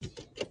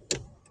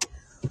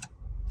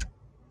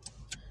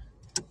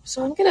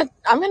So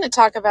I'm gonna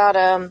talk about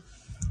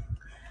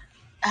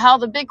how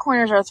the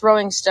Bitcoiners are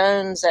throwing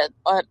stones at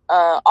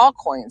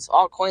altcoins.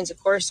 Altcoins, of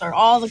course, are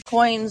all the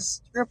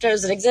coins,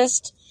 cryptos that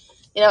exist,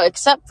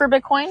 except for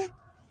Bitcoin.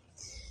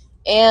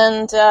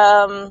 And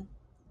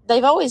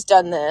they've always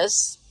done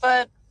this,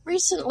 but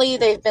recently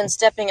they've been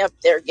stepping up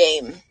their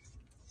game.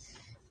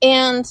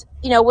 And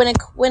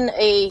when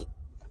a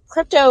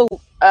crypto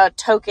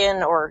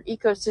token or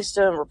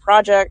ecosystem or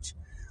project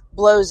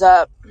blows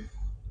up,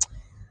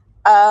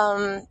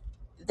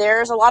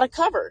 there's a lot of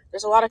cover.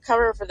 There's a lot of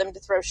cover for them to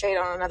throw shade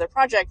on another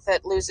project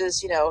that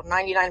loses,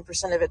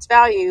 99% of its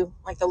value,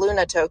 like the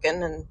Luna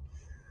token and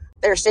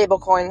their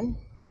stablecoin.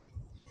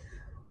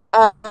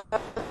 To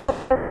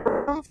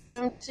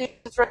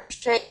throw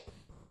shade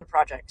on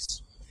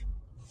projects.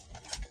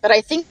 But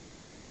I think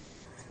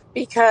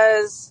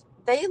because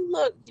they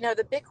look,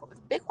 the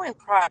Bitcoin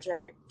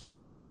project,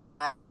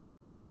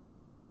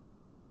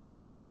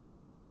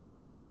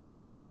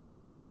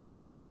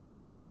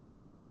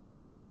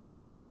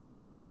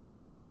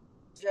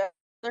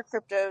 other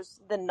cryptos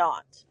than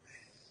not.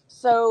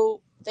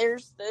 So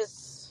there's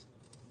this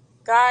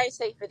guy,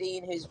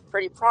 Saifedean, who's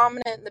pretty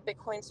prominent in the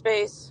Bitcoin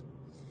space,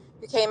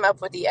 who came up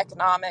with the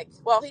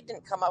he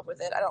didn't come up with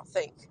it, I don't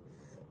think,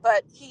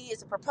 but he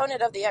is a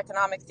proponent of the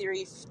economic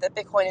theory that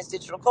Bitcoin is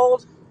digital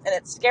gold and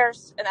it's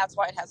scarce and that's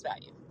why it has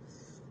value.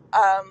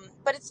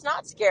 But it's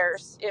not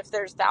scarce if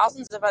there's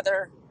thousands of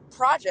other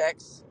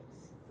projects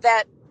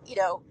that,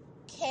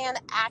 can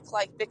act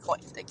like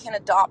Bitcoin, that can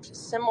adopt the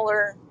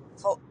similar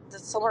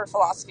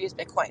philosophy as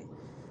Bitcoin.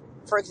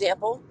 For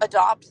example,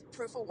 adopt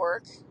proof of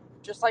work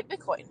just like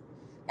Bitcoin.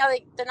 Now,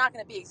 they're not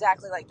going to be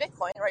exactly like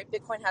Bitcoin, right?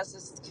 Bitcoin has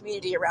this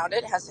community around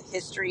it, has a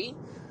history,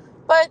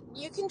 but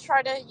you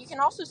can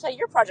also say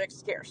your project's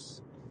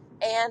scarce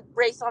and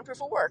based on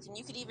proof of work. And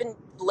you could even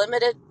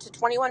limit it to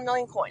 21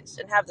 million coins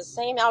and have the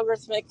same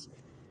algorithmic,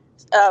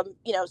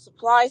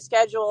 supply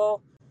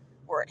schedule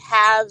where it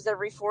halves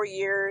every 4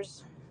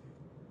 years.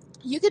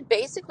 You could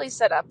basically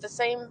set up the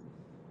same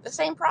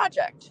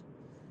project.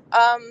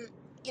 Um,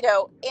 you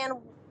know, and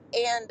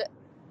and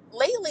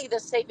lately the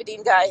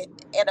Saifedean guy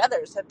and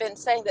others have been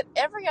saying that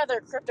every other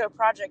crypto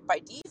project by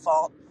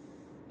default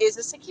is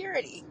a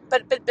security,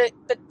 but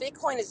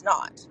Bitcoin is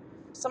not.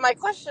 So my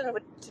question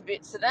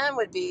to them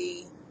would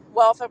be,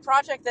 well, if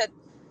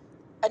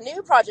a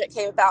new project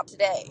came about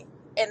today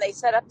and they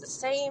set up the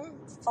same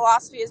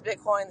philosophy as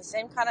Bitcoin, the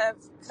same kind of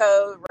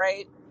code,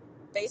 right?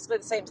 Basically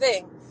the same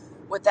thing,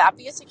 would that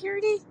be a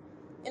security?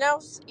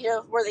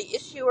 Where the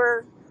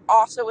issuer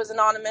also was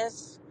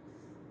anonymous,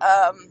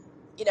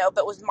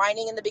 but was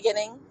mining in the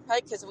beginning,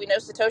 right? Because we know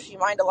Satoshi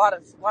mined a lot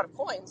of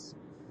coins,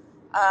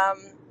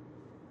 um,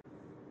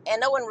 and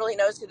no one really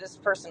knows who this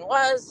person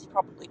was. He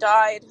probably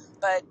died,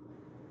 but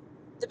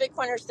the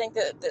Bitcoiners think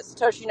that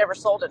Satoshi never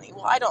sold any.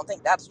 Well, I don't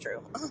think that's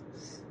true.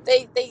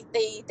 They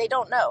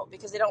don't know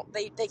because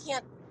they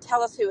can't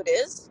tell us who it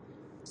is,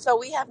 so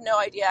we have no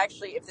idea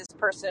actually if this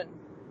person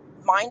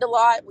mined a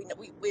lot.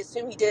 We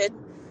assume he did,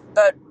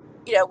 but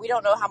we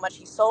don't know how much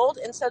he sold,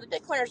 and so the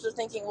Bitcoiners are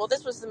thinking, well,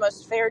 this was the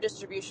most fair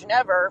distribution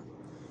ever,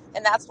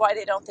 and that's why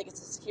they don't think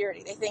it's a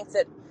security. They think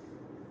that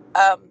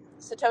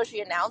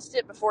Satoshi announced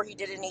it before he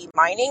did any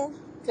mining,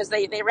 because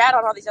they rat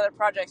on all these other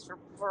projects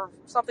for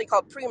something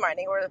called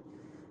pre-mining, where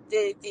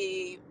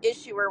the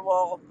issuer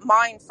will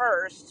mine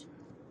first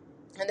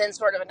and then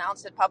sort of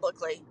announce it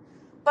publicly.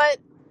 But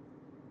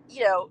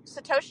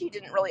Satoshi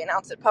didn't really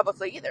announce it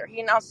publicly either.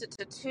 He announced it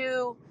to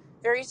two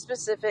very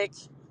specific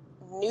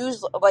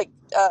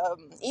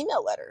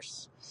email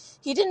letters.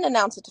 He didn't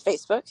announce it to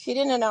Facebook. He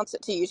didn't announce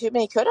it to YouTube, and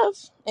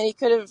he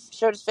could have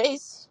showed his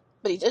face,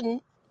 but he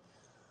didn't.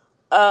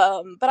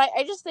 But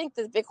I just think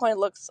that Bitcoin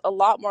looks a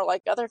lot more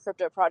like other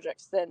crypto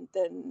projects than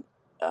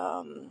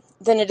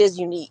it is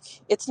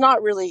unique. It's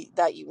not really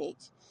that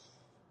unique,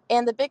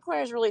 and the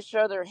Bitcoiners really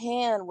show their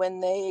hand when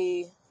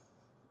they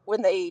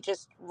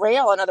just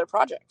rail on other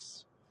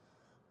projects.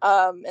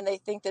 And they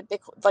think that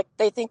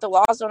they think the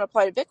laws don't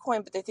apply to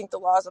Bitcoin, but they think the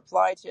laws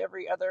apply to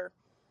every other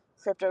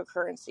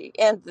cryptocurrency,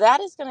 and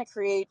that is going to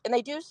create. And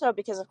they do so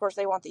because, of course,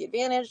 they want the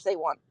advantage. They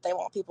want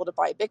people to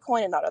buy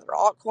Bitcoin and not other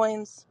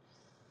altcoins.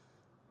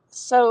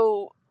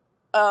 So,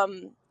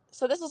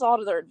 so this is all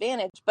to their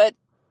advantage, but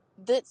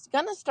it's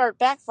going to start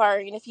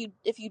backfiring. And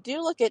if you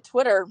do look at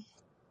Twitter,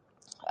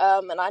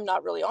 and I'm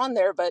not really on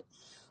there, but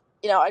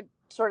I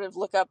sort of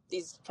look up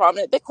these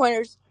prominent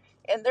Bitcoiners,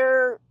 and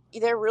they're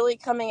really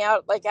coming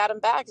out, like Adam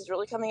Back is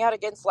really coming out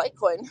against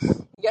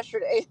Litecoin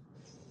yesterday.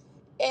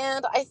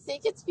 And I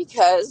think it's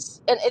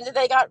because, and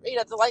they got,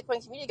 the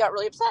Litecoin community got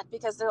really upset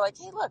because they're like,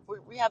 hey, look,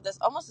 we have this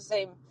almost the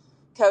same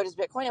code as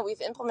Bitcoin, and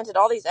we've implemented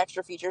all these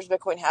extra features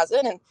Bitcoin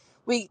hasn't, and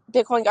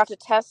Bitcoin got to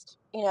test,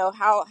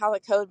 how the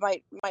code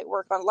might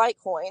work on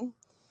Litecoin. And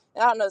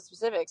I don't know the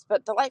specifics,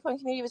 but the Litecoin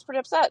community was pretty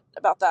upset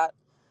about that.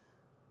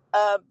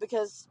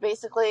 Because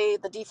basically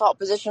the default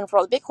position for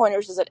all the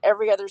Bitcoiners is that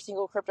every other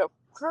single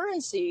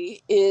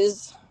cryptocurrency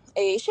is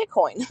a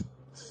shitcoin.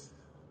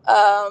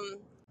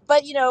 But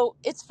But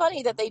it's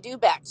funny that they do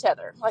back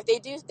Tether. Like they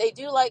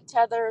do like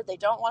Tether. They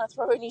don't want to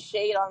throw any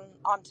shade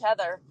on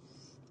Tether.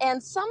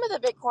 And some of the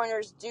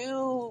Bitcoiners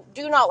do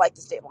not like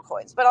the stable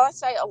coins, but I'll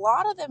say a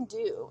lot of them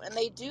do, and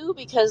they do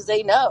because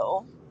they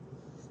know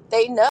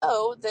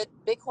that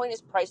Bitcoin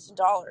is priced in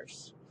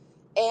dollars,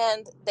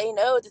 and they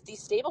know that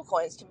these stable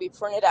coins can be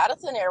printed out of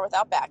thin air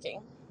without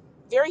backing,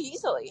 very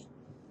easily,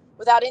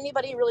 without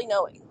anybody really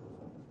knowing.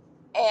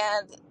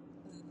 And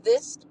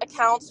this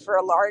accounts for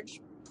a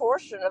large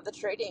portion of the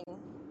trading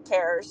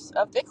pairs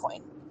of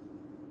Bitcoin,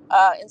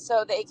 and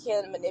so they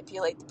can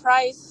manipulate the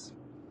price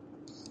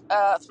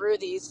through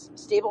these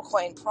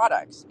stablecoin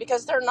products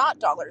because they're not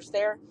dollars.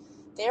 They're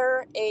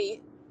a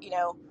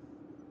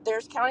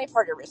there's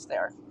counterparty risk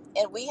there,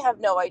 and we have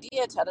no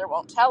idea. Tether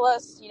won't tell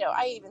us.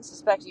 I even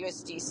suspect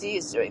USDC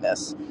is doing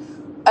this,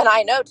 and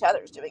I know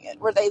Tether's doing it,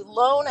 where they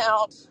loan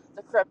out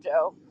the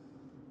crypto.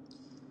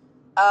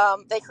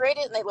 They create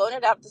it and they loan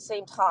it out at the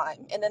same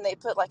time, and then they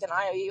put like an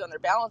IOU on their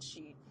balance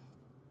sheet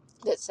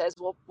that says,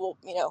 "Well,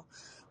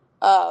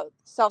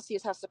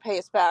 Celsius has to pay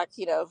us back,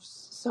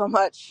 so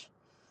much."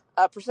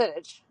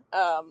 Percentage,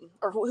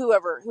 or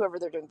whoever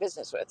they're doing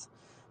business with.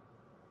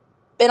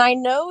 And I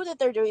know that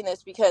they're doing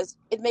this because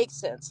it makes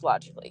sense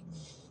logically.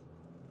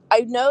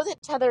 I know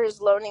that Tether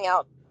is loaning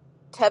out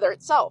Tether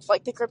itself,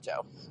 like the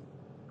crypto.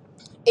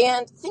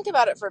 And think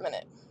about it for a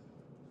minute.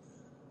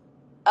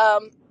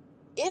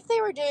 If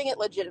they were doing it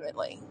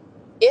legitimately,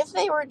 if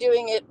they were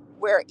doing it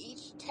where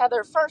each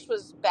Tether first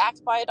was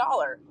backed by a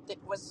dollar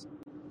that was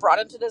brought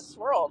into this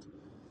world,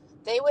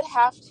 they would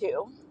have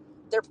to,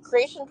 their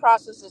creation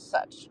process is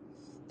such,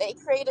 they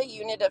create a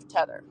unit of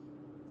Tether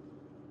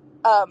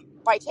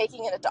by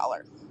taking in a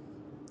dollar.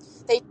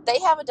 They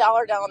have a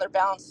dollar down on their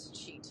balance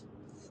sheet.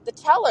 The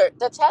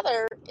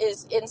tether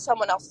is in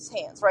someone else's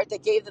hands, right? They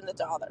gave them the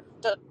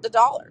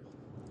dollar.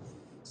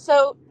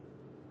 So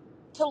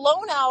to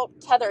loan out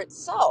Tether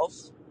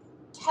itself,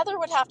 Tether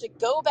would have to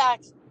go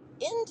back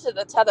into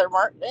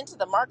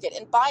the market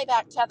and buy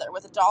back Tether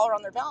with a dollar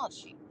on their balance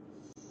sheet,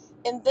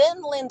 and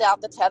then lend out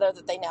the Tether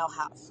that they now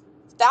have.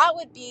 That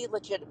would be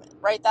legitimate,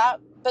 right?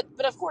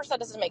 But of course that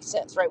doesn't make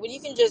sense, right? When you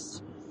can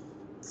just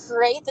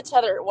create the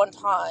Tether at one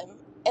time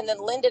and then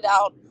lend it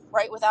out,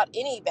 right, without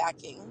any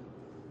backing,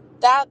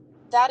 that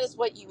is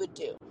what you would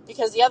do,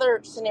 because the other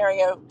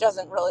scenario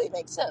doesn't really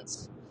make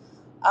sense.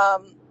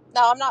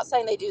 Now, I'm not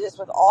saying they do this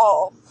with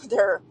all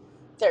their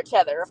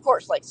Tether, of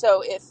course. Like,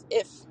 so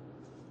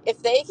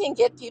if they can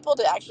get people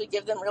to actually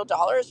give them real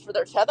dollars for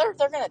their Tether,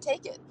 they're going to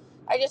take it.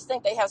 I just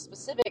think they have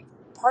specific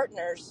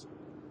partners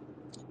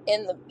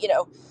in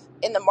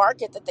the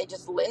market that they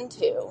just lend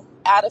to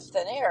out of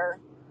thin air.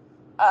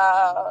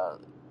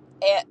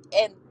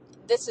 And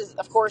this is,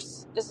 of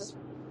course,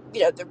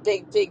 they're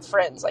big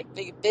friends, like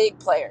big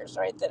players,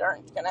 right? That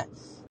aren't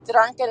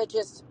gonna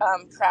just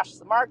crash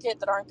the market.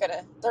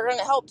 They're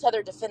gonna help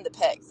Tether defend the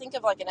peg. Think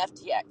of like an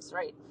FTX,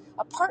 right?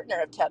 A partner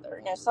of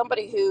Tether,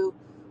 somebody who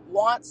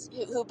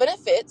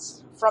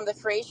benefits from the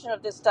creation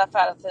of this stuff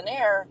out of thin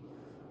air,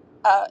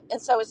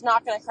 and so it's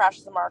not going to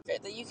crash the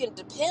market, that you can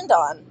depend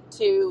on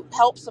to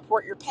help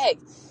support your peg.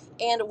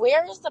 And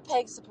where is the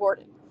peg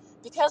supported?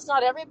 Because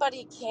not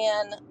everybody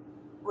can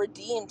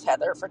redeem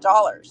Tether for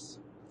dollars.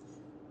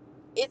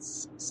 It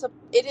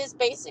is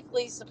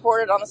basically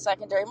supported on the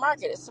secondary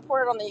market. It's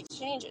supported on the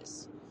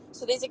exchanges.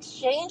 So these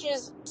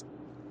exchanges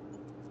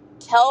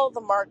tell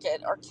the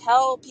market or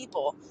tell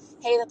people,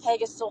 hey, the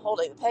peg is still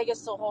holding. The peg is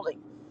still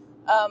holding.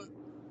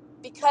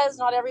 Because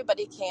not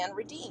everybody can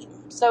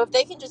redeem. So if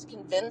they can just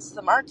convince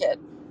the market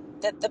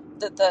that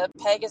the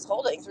peg is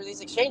holding through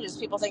these exchanges,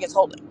 people think it's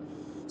holding.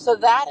 So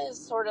that is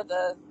sort of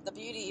the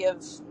beauty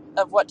of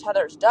what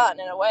Tether's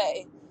done in a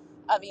way.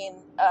 I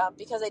mean,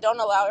 because they don't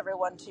allow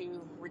everyone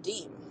to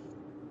redeem.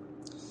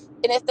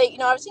 And if they,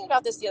 I was thinking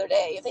about this the other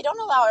day, if they don't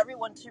allow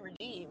everyone to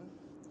redeem,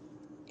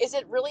 is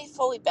it really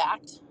fully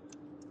backed?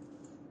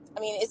 I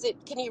mean,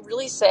 can you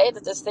really say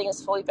that this thing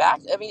is fully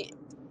backed? I mean,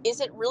 is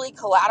it really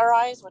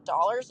collateralized with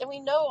dollars? And we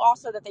know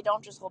also that they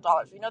don't just hold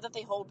dollars. We know that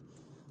they hold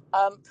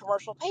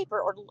commercial paper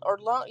or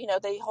loan.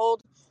 They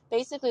hold,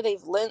 basically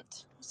they've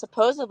lent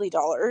supposedly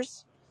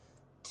dollars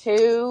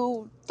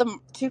to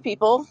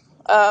people,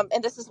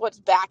 and this is what's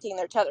backing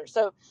their Tether.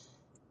 So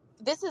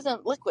this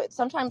isn't liquid.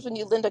 Sometimes when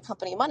you lend a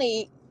company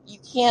money, you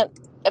can't.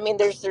 I mean,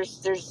 there's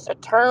a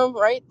term,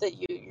 right, that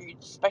you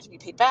expect to be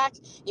paid back.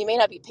 You may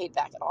not be paid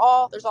back at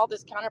all. There's all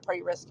this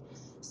counterparty risk.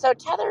 So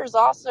Tether is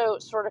also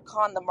sort of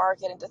conned the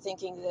market into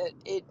thinking that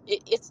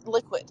it's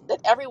liquid,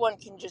 that everyone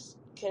can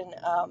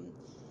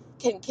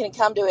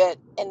come to it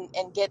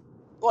and get.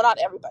 Well, not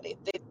everybody.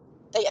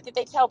 I think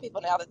they tell people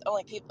now that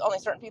only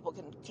certain people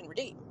can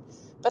redeem.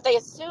 But they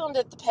assume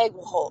that the peg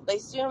will hold. They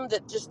assume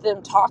that just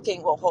them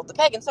talking will hold the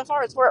peg, and so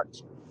far it's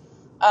worked.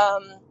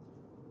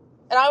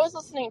 And I was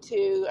listening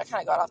to, I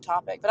kind of got off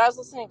topic, but I was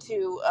listening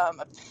to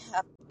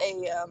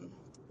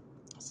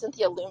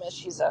Cynthia Loomis.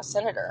 She's a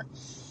senator,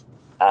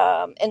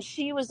 and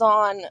she was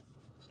on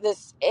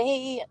this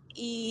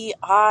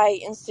AEI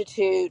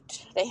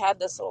Institute. They had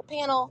this little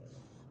panel,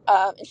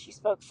 and she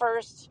spoke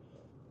first.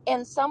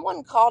 And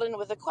someone called in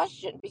with a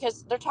question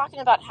because they're talking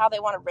about how they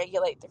want to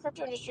regulate the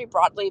crypto industry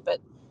broadly,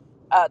 but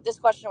this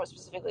question was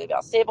specifically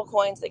about stable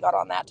coins. They got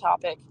on that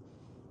topic.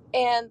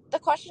 And the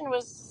question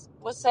was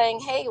saying,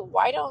 hey,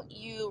 why don't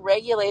you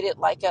regulate it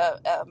like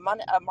a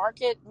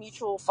market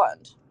mutual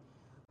fund,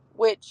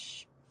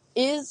 which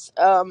is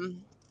I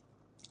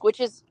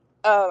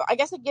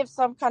guess it gives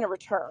some kind of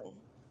return.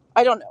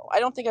 I don't know. I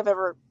don't think I've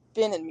ever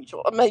been in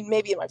mutual.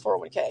 Maybe in my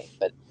 401k,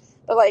 but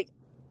like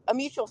a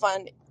mutual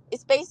fund,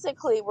 it's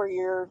basically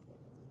where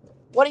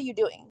what are you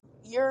doing?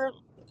 You're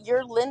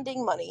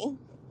lending money,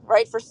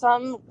 right, for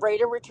some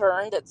rate of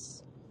return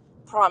that's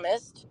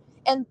promised.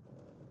 And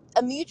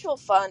a mutual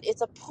fund,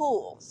 it's a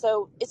pool.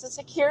 So it's a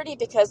security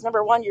because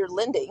number one, you're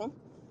lending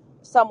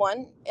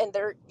someone and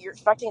you're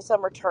expecting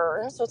some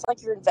return. So it's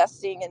like you're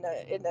investing in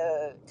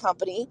a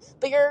company,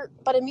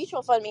 but a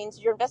mutual fund means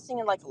you're investing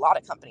in like a lot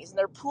of companies and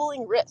they're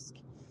pooling risk.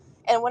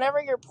 And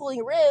whenever you're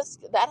pooling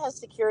risk, that has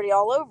security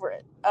all over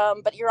it.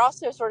 But you're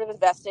also sort of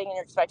investing and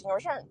you're expecting a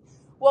return.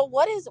 Well,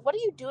 what are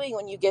you doing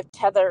when you give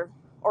Tether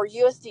or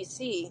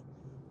USDC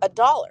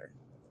 $1?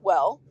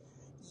 Well,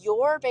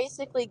 you're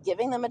basically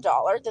giving them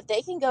 $1 that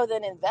they can go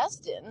then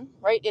invest in,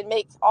 right, and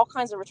make all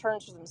kinds of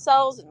returns for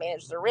themselves and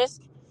manage their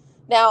risk.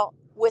 Now,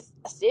 with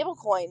a stable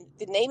coin,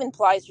 the name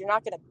implies you're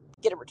not going to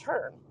get a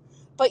return,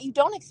 but you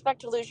don't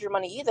expect to lose your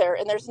money either.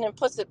 And there's an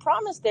implicit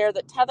promise there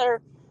that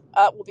Tether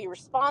will be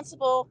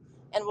responsible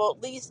and will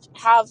at least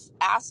have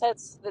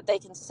assets that they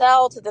can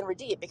sell to then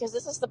redeem, because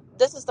this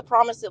is the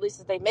promise at least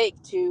that they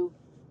make to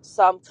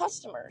some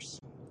customers.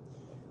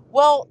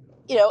 Well,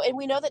 and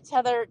we know that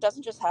Tether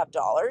doesn't just have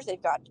dollars.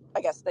 They've got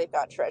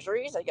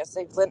treasuries. I guess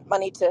they've lent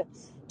money to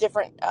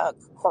different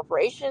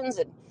corporations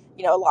and,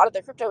 a lot of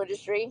the crypto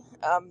industry.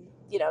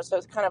 So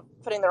it's kind of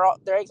putting their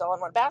eggs all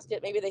in one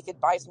basket. Maybe they could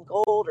buy some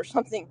gold or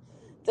something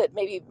that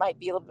maybe might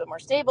be a little bit more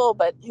stable,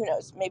 but who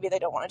knows? Maybe they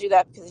don't want to do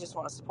that because they just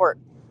want to support,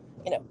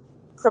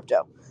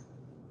 crypto.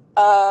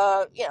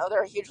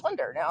 They're a huge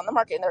lender now in the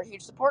market and they're a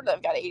huge supporter.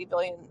 They've got $80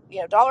 billion,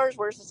 dollars.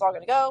 Where's this all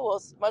going to go?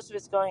 Well, most of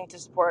it's going to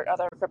support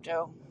other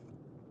crypto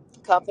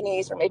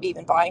companies or maybe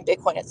even buying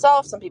Bitcoin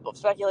itself. Some people have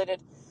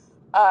speculated.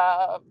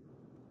 But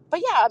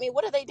yeah, I mean,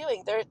 what are they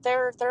doing?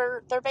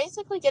 They're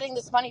basically getting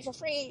this money for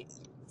free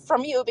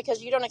from you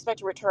because you don't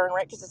expect a return,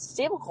 right? Because it's a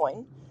stable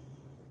coin.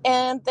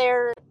 And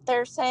they're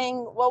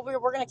saying, well, we're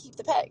going to keep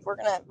the peg. We're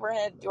going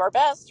to do our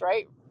best,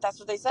 right? That's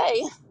what they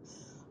say.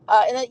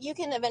 And that you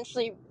can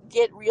eventually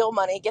get real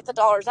money, get the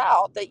dollars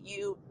out that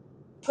you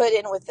put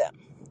in with them.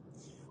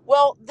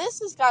 Well,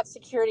 this has got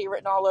security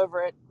written all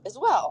over it as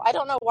well. I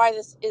don't know why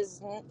this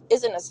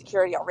isn't a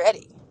security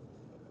already.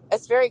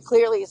 It's very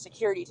clearly a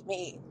security to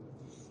me.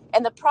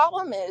 And the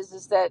problem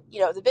is that,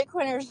 the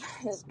Bitcoiners,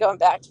 is going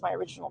back to my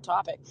original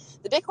topic,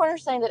 the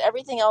Bitcoiners saying that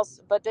everything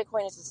else but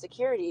Bitcoin is a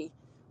security.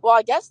 Well,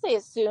 I guess they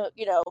assume,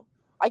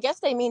 I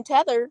guess they mean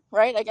Tether,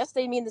 right? I guess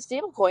they mean the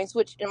stable coins,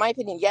 which in my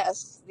opinion,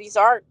 yes, these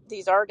are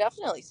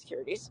definitely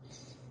securities.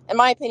 In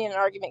my opinion, an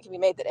argument can be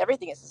made that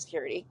everything is a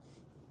security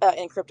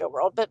in crypto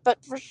world,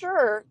 but for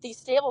sure these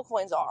stable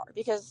coins are,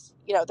 because,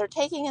 they're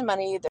taking in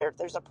money.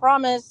 There's a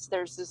promise.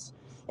 There's this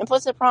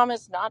implicit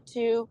promise not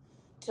to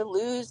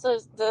lose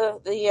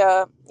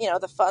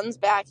the funds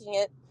backing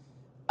it.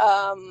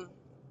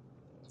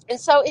 And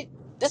so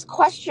this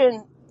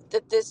question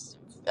that this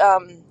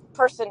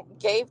person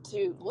gave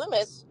to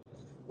Loomis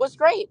was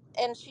great.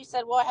 And she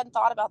said, well, I hadn't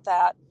thought about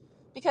that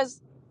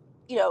because,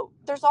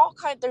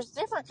 there's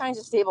different kinds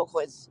of stable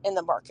coins in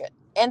the market.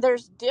 And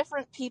there's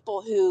different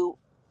people who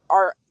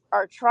are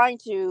trying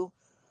to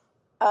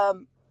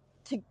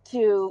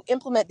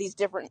implement these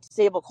different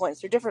stable coins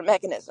through different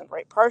mechanisms,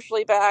 right?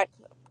 Partially backed,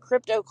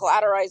 crypto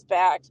collateralized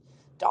backed,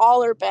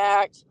 dollar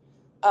backed,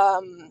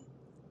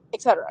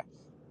 etc.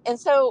 And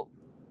so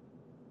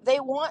they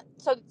want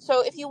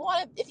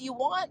if you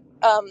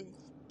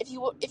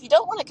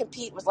don't want to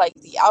compete with like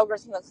the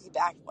algorithmically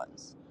backed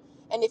ones,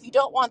 and if you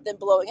don't want them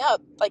blowing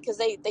up, like, because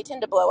they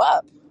tend to blow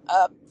up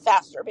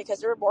faster because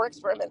they're more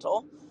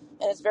experimental,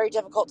 and it's very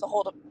difficult to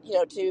hold up,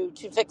 to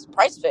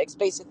price fix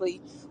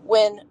basically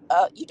when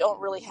you don't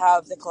really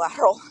have the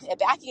collateral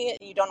backing it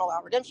and you don't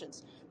allow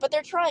redemptions. But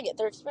they're trying it,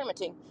 they're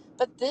experimenting.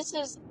 But this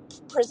is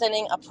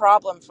presenting a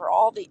problem for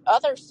all the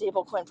other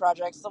stablecoin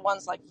projects, the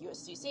ones like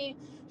USDC,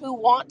 who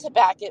want to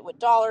back it with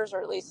dollars,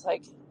 or at least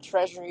like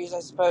treasuries, I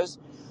suppose.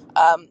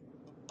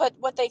 But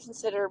what they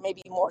consider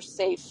maybe more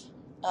safe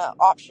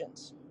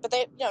options. But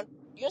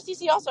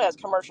USDC also has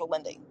commercial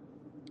lending,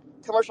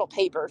 commercial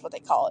paper is what they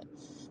call it.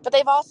 But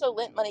they've also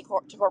lent money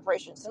to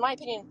corporations. In my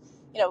opinion,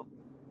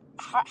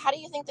 how do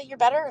you think that you're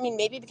better? I mean,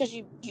 maybe because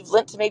you've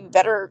lent to maybe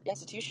better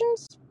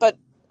institutions, but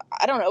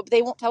I don't know.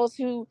 They won't tell us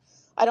who.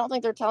 I don't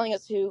think they're telling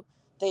us who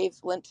they've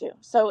lent to.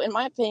 So in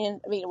my opinion,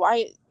 I mean,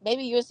 why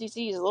maybe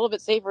USDC is a little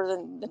bit safer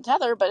than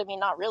Tether, but I mean,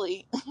 not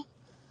really.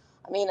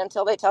 I mean,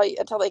 until they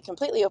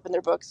completely open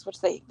their books, which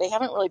they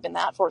haven't really been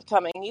that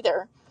forthcoming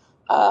either.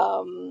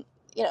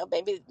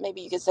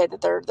 Maybe you could say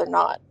that they're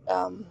not.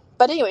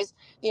 But anyways,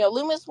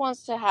 Loomis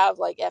wants to have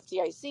like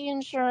FDIC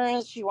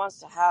insurance. She wants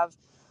to have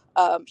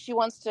She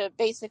wants to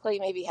basically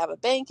maybe have a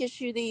bank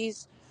issue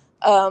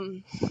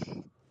um,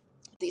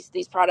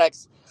 these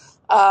products.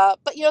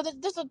 But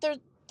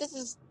this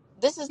is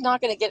this is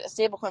not going to get a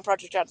stablecoin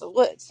project out of the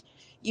woods.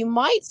 You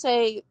might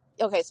say,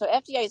 okay, so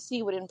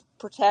FDIC would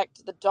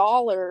protect the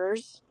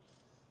dollars,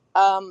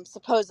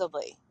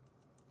 supposedly,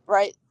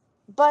 right?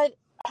 But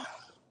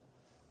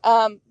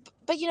um,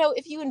 but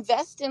if you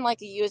invest in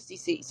like a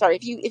USDC, sorry,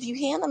 if you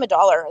hand them a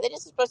dollar, are they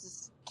just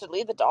supposed to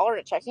leave the dollar in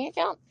a checking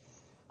account?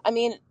 I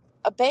mean,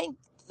 a bank,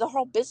 the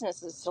whole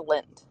business is to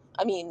lend.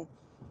 I mean,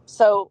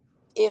 so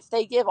if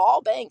they give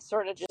all banks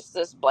sort of just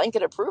this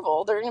blanket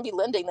approval, they're going to be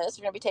lending this,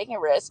 they're going to be taking a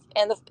risk,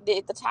 and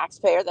the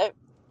taxpayer that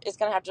is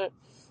going to have to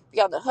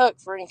be on the hook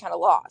for any kind of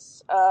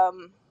loss,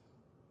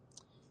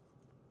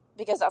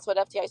 because that's what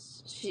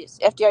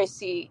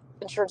FDIC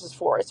insurance is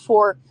for. It's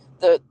for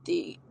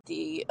the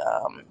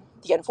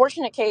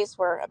unfortunate case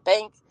where a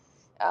bank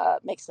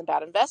makes some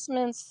bad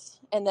investments,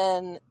 and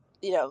then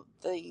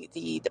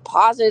the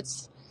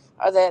deposits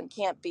are then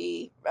can't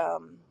be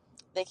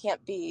they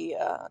can't be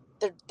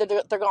they're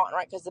gone,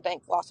 right, because the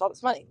bank lost all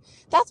this money.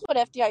 That's what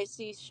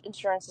FDIC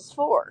insurance is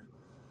for.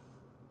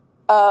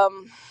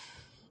 Um,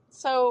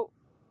 so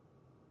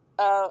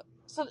uh,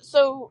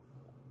 so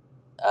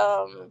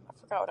I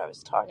forgot what I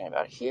was talking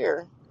about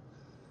here,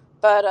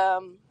 but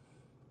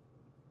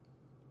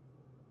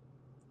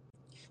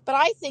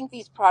I think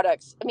these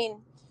products. I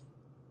mean,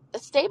 a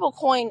stable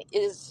coin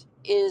is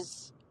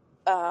it's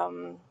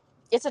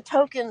a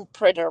token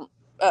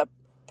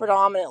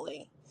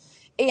predominantly,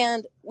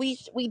 and we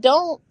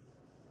don't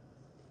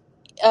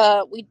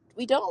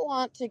we don't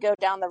want to go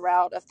down the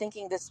route of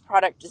thinking this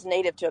product is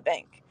native to a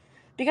bank,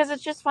 because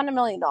it's just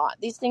fundamentally not.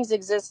 These things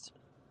exist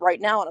right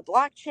now on a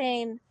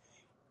blockchain,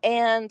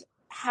 and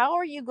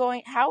how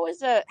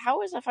is a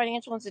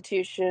financial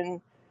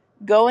institution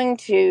going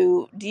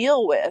to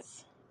deal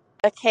with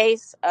a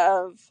case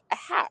of a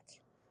hack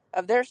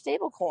of their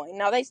stable coin?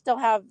 Now they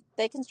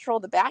control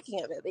the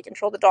backing of it. They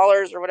control the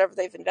dollars or whatever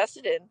they've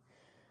invested in.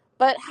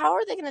 But how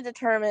are they going to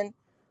determine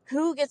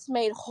who gets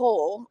made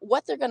whole,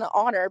 what they're going to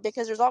honor?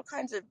 Because there's all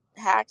kinds of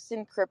hacks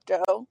in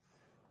crypto.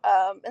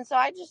 And so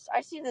I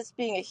see this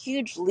being a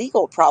huge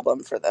legal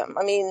problem for them.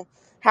 I mean,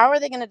 how are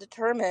they going to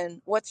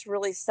determine what's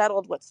really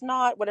settled, what's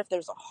not? What if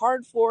there's a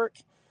hard fork?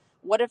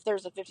 What if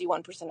there's a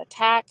 51%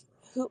 attack?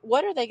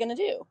 What are they going to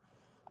do?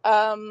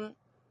 Um,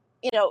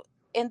 you know,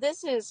 and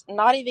this is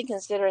not even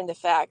considering the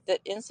fact that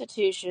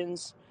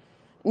institutions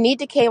need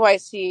to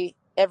KYC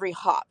every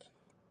hop.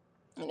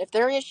 And if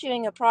they're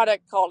issuing a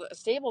product called a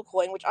stable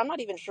coin, which I'm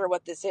not even sure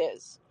what this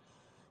is,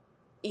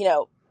 you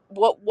know,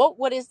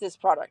 what is this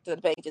product that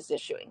the bank is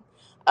issuing?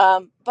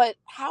 But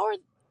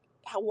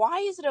why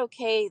is it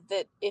okay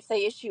that if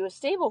they issue a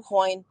stable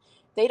coin,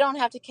 they don't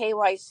have to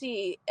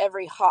KYC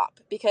every hop?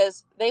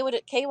 Because they would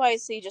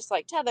KYC, just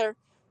like Tether,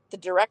 the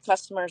direct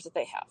customers that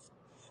they have.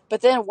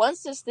 But then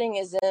once this thing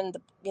is in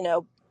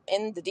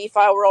in the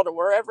DeFi world or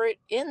wherever it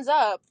ends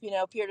up,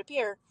 peer to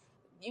peer,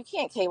 you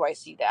can't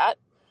KYC that.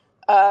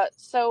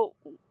 So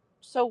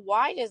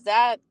why does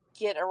that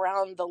get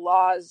around the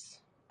laws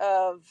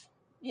of,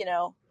 you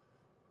know,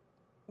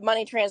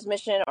 money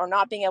transmission or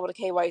not being able to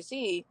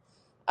KYC?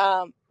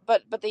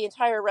 But the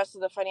entire rest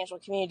of the financial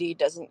community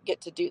doesn't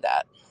get to do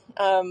that.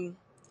 Um,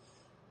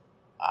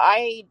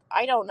 I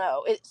don't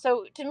know.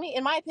 So to me,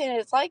 in my opinion,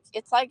 it's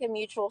like a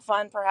mutual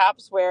fund,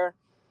 perhaps, where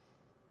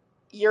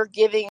you're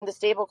giving the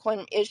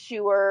stablecoin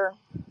issuer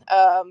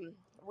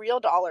real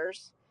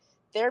dollars.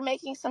 They're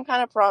making some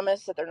kind of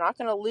promise that they're not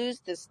going to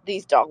lose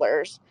these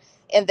dollars,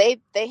 and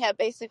they have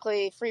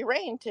basically free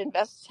reign to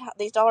invest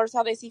these dollars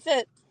how they see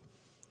fit.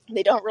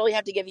 They don't really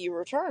have to give you a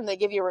return. They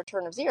give you a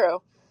return of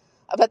zero,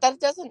 but that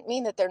doesn't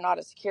mean that they're not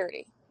a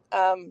security,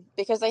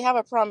 because they have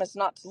a promise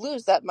not to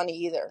lose that money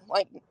either,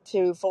 like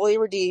to fully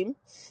redeem,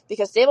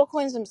 because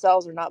stablecoins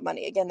themselves are not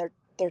money. Again,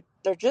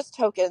 they're just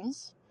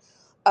tokens.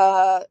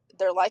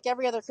 They're like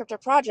every other crypto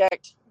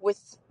project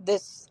with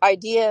this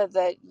idea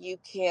that you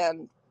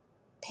can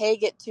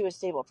peg it to a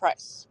stable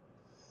price.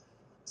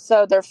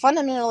 So they're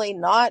fundamentally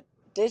not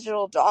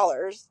digital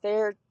dollars.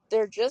 They're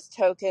just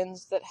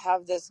tokens that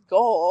have this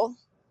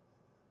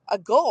a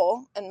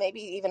goal, and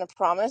maybe even a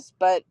promise.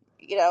 But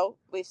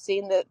we've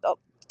seen that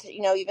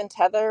even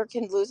Tether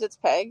can lose its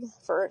peg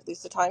for at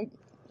least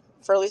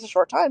a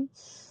short time.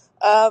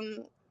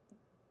 Um,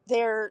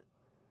 they're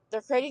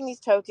creating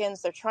these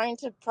tokens. They're trying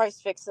to price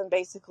fix them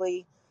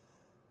basically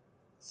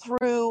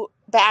through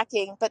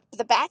backing, but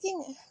the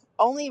backing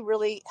only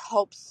really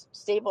helps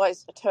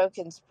stabilize a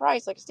token's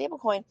price, like a stable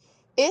coin,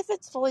 if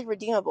it's fully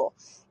redeemable.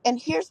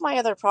 And here's my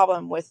other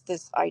problem with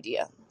this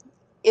idea,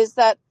 is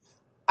that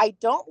I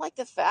don't like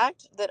the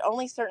fact that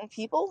only certain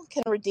people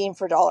can redeem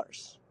for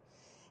dollars.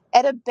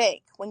 At a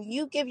bank, when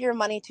you give your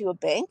money to a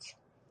bank,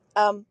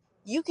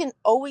 you can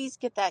always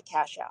get that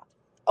cash out.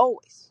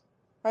 Always.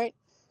 Right?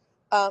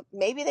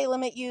 Maybe they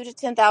limit you to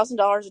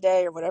 $10,000 a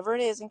day or whatever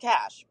it is in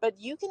cash, but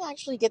you can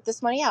actually get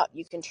this money out.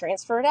 You can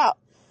transfer it out.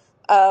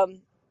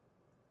 Um,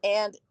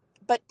 and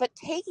but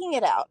taking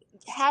it out,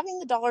 having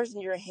the dollars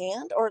in your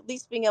hand, or at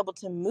least being able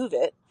to move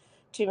it,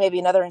 to maybe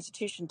another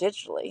institution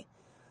digitally,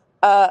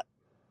 uh,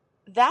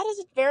 that is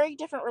a very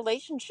different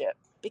relationship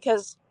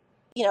because,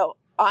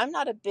 I'm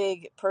not a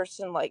big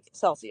person like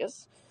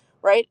Celsius,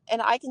 right?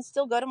 And I can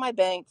still go to my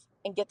bank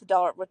and get the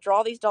dollar,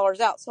 withdraw these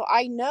dollars out. So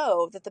I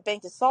know that the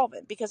bank is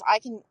solvent because I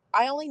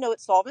only know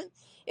it's solvent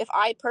if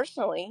I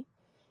personally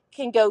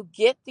can go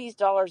get these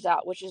dollars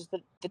out, which is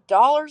the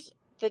dollars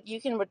that you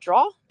can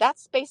withdraw.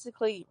 That's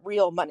basically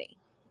real money.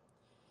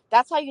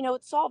 That's how you know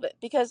it's solvent,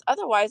 because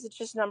otherwise it's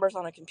just numbers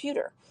on a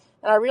computer.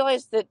 And I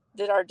realized that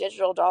our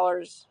digital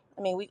dollars,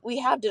 I mean, we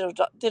have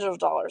digital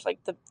dollars. Like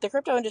the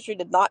crypto industry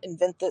did not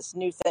invent this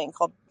new thing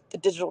called the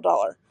digital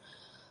dollar.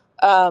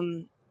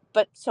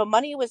 But so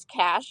money was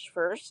cash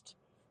first,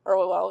 or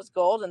well, it was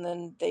gold, and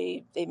then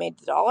they made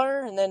the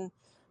dollar, and then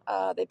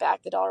they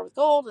backed the dollar with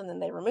gold, and then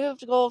they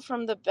removed gold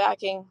from the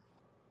backing,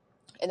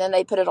 and then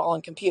they put it all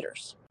in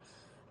computers.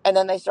 And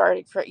then they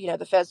started,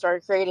 the Fed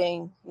started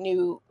creating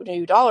new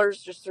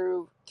dollars just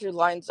through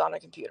lines on a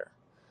computer.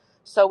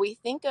 So we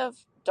think of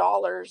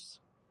dollars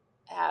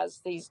as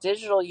these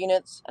digital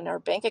units in our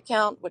bank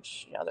account,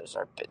 which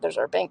there's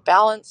our bank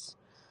balance.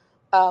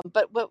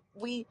 But what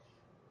we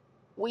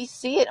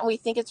see it and we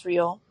think it's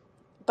real,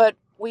 but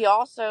we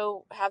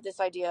also have this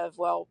idea of,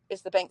 well,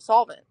 is the bank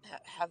solvent?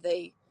 Have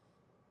they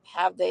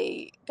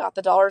got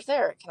the dollars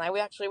there? Can I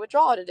actually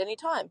withdraw it at any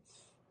time?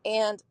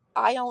 And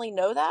I only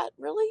know that,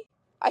 really.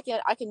 I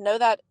can know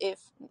that if,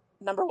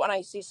 number one,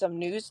 I see some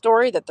news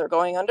story that they're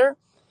going under,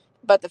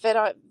 but the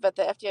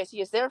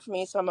FDIC is there for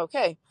me, so I'm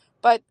okay.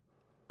 But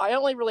I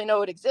only really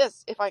know it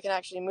exists if I can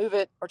actually move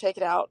it or take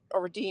it out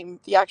or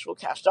redeem the actual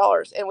cash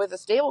dollars. And with a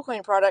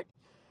stablecoin product,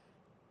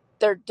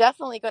 they're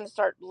definitely going to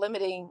start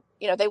limiting.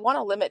 They want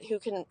to limit who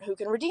can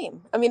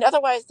redeem. I mean,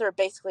 otherwise they're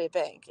basically a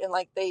bank, and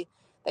like they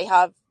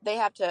have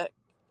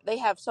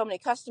so many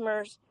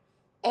customers.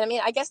 And I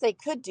mean, I guess they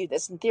could do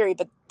this in theory,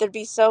 but it'd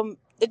be so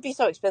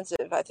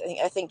expensive. I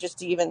think just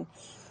to even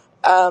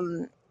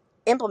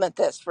implement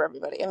this for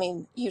everybody. I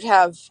mean, you'd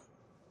have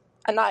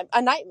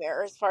a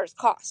nightmare as far as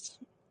cost.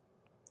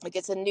 Like,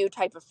 it's a new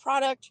type of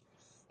product.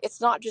 It's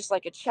not just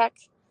like a check.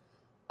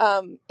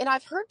 And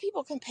I've heard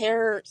people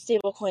compare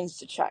stablecoins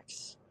to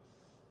checks.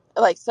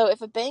 Like, so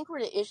if a bank were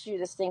to issue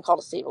this thing called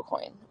a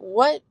stablecoin,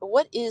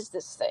 what is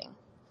this thing?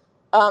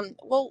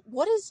 Well,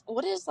 what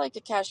is like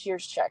a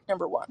cashier's check?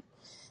 Number one,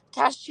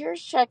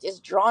 cashier's check is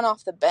drawn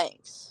off the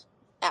bank's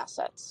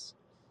assets.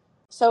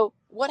 So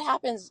what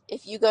happens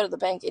if you go to the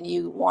bank and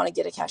you want to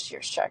get a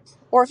cashier's check,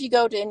 or if you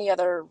go to any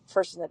other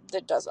person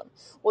that does them?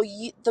 Well,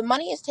 the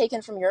money is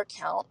taken from your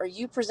account, or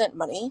you present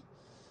money.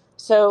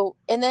 So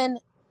and then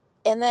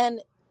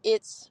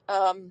it's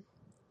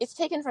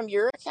taken from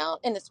your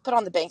account and it's put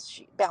on the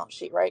bank's balance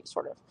sheet, right?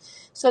 Sort of.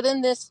 So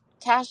then this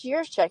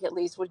cashier's check at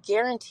least would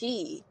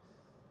guarantee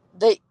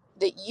that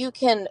you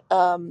can.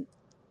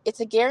 It's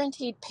a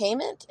guaranteed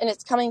payment, and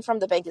it's coming from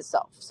the bank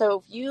itself. So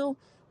if you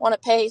want to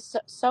pay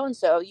so and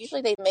so,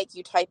 usually they make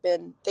you type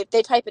in.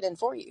 They type it in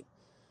for you.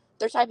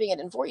 They're typing it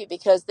in for you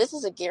because this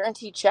is a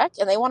guaranteed check,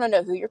 and they want to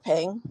know who you're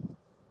paying.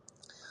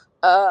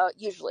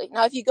 Usually,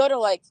 now if you go to,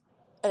 like,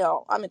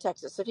 I'm in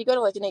Texas, so if you go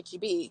to like an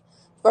HEB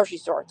grocery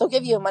store, they'll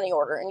give you a money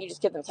order, and you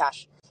just give them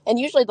cash, and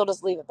usually they'll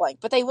just leave it blank,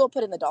 but they will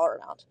put in the dollar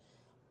amount.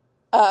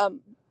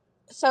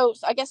 So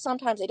I guess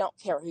sometimes they don't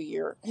care who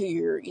you're,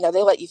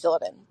 they let you fill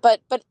it in,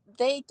 but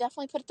they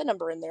definitely put the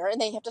number in there,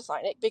 and they have to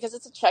sign it because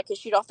it's a check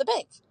issued off the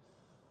bank.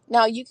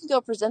 Now you can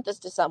go present this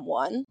to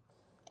someone,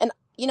 and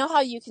you know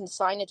how you can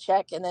sign a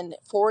check and then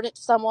forward it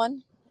to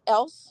someone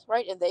else,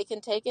 right? And they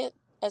can take it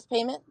as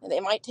payment, and they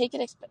might take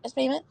it as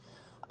payment.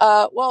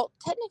 Well,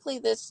 technically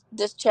this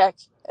check,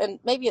 and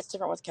maybe it's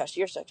different with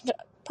cashier's checks,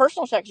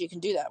 personal checks you can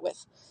do that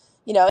with,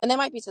 and they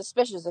might be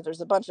suspicious if there's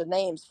a bunch of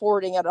names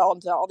forwarding it all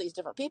to all these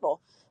different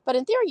people. But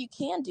in theory, you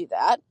can do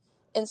that.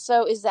 And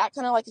so is that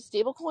kind of like a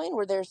stable coin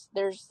where there's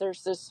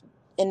this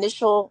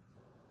initial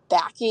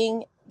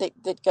backing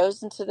that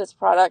goes into this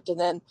product, and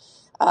then,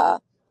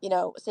 a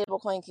stable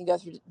coin can go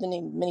through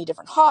many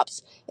different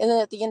hops. And then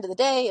at the end of the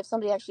day, if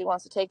somebody actually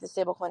wants to take the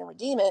stable coin and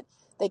redeem it,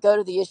 they go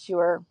to the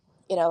issuer,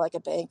 like a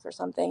bank or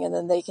something, and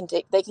then they can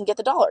get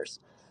the dollars.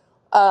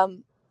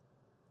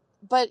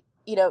 But,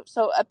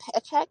 so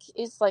a check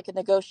is like a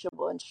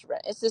negotiable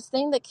instrument. It's this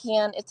thing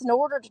it's an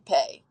order to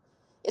pay.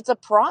 It's a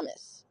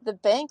promise. The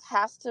bank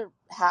has to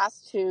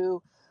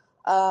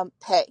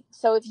pay.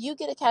 So if you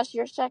get a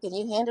cashier's check and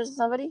you hand it to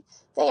somebody,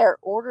 they are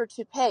ordered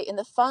to pay, and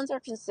the funds are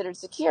considered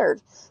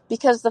secured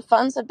because the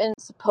funds have been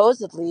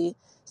supposedly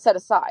set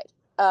aside.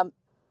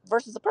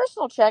 Versus a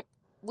personal check,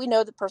 we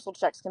know that personal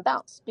checks can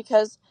bounce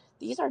because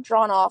these are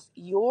drawn off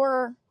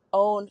your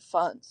own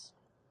funds,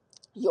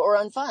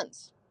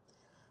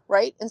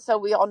 right? And so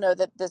we all know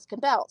that this can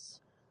bounce.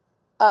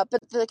 But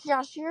the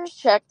cashier's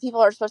check, people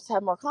are supposed to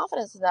have more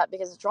confidence in that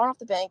because it's drawn off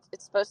the bank.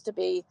 It's supposed to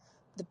be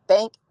the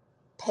bank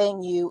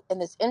paying you,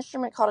 and this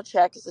instrument called a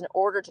check is an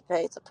order to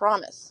pay. It's a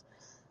promise.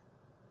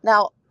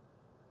 Now,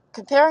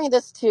 comparing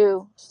this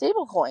to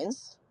stable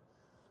coins,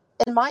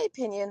 in my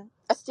opinion,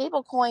 a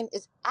stable coin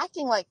is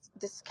acting like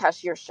this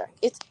cashier's check.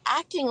 It's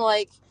acting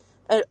like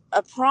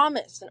a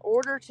promise, an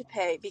order to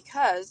pay,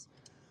 because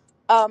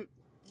um,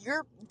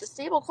 the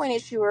stablecoin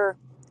issuer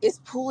is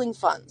pooling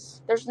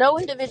funds. There's no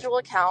individual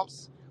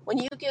accounts. When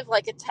you give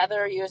like a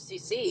Tether or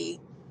USDC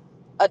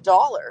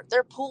 $1,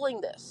 they're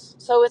pooling this.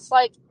 So it's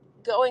like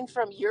going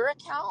from your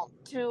account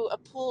to a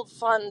pooled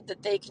fund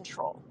that they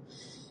control.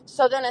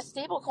 So then a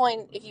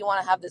stablecoin, if you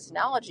want to have this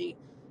analogy,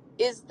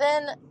 is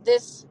then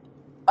this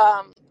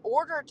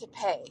order to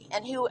pay,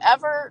 and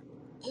whoever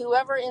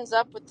ends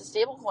up with the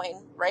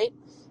stablecoin, right?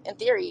 In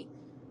theory,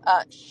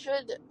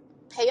 should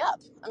pay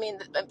up. I mean,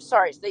 I'm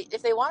sorry,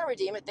 if they want to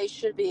redeem it, they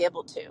should be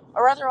able to,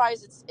 or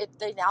otherwise,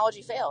 the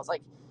analogy fails.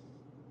 Like,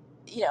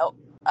 you know,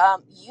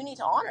 you need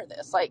to honor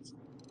this. Like,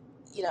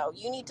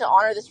 you need to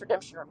honor this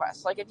redemption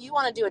request. Like, if you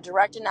want to do a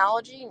direct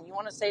analogy and you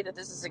want to say that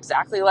this is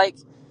exactly like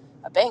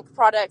a bank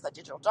product, like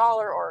digital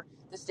dollar, or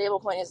the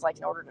stablecoin is like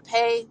an order to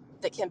pay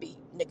that can be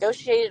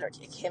negotiated, or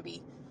it can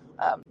be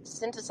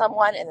sent to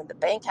someone, and then the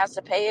bank has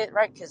to pay it,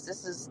 right? Because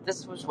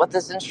this was what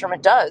this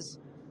instrument does.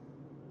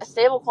 A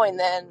stablecoin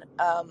then,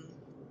 well,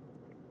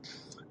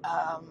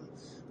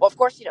 of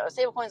course, a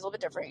stablecoin is a little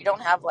bit different. You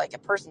don't have like a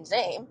person's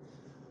name,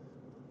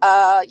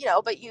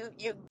 but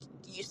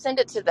you send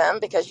it to them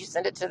because you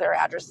send it to their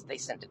address that they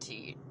sent it to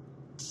you,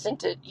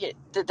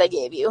 that they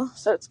gave you.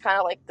 So it's kind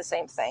of like the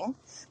same thing.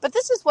 But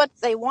this is what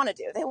they want to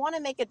do. They want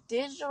to make a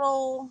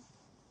digital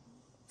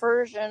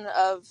version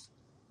of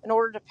an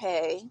order to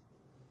pay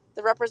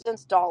that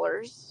represents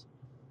dollars.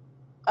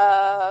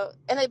 But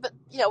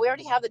we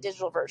already have the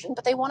digital version,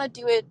 but they want to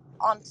do it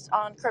on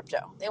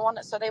crypto. They want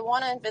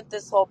to invent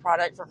this whole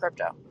product for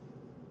crypto.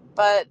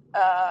 But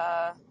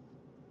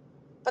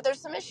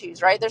there's some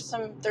issues, right? There's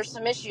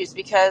some issues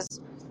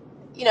because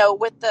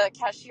with the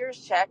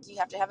cashier's check, you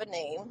have to have a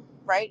name,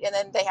 right? And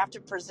then they have to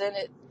present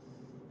it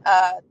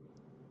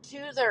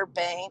to their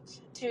bank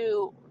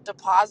to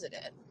deposit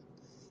it.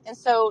 And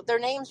so their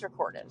name's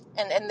recorded,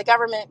 and the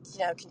government,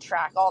 can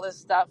track all this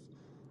stuff.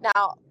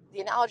 Now,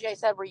 the analogy I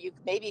said, where you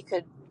maybe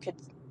could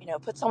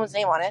put someone's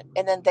name on it,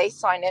 and then they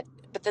sign it,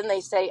 but then they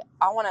say,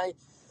 I want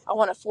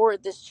to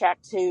forward this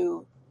check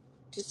to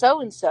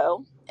so and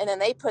so, and then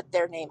they put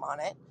their name on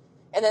it,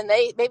 and then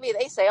they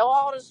say, oh,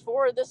 I'll just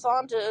forward this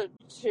on to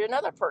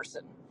another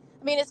person.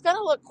 I mean, it's going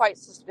to look quite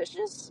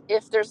suspicious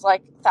if there's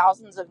like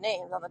thousands of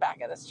names on the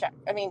back of this check.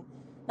 I mean,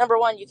 number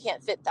one, you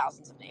can't fit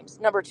thousands of names.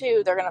 Number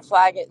two, they're going to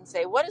flag it and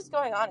say, what is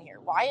going on here?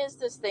 Why has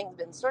this thing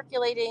been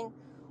circulating?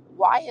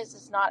 Why has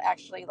this not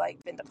actually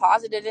like been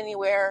deposited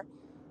anywhere?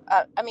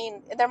 I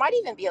mean, there might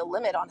even be a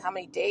limit on how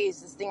many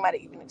days this thing might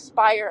even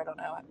expire. I don't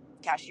know. A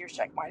cashier's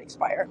check might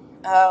expire.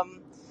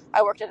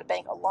 I worked at a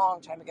bank a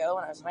long time ago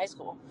when I was in high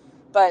school,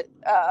 but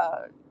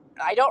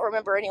I don't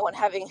remember anyone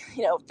having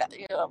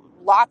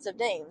lots of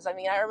names. I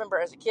mean, I remember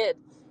as a kid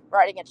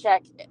writing a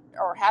check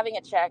or having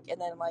a check and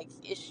then like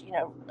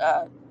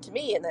to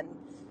me, and then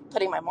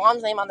putting my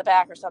mom's name on the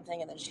back or something,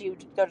 and then she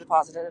would go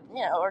deposit it,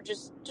 or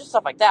just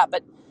stuff like that.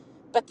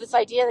 But this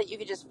idea that you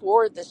could just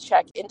forward this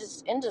check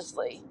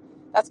endlessly,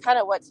 that's kind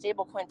of what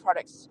stablecoin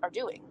products are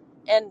doing.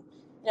 And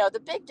the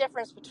big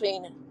difference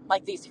between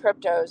like these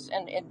cryptos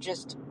and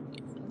just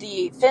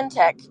the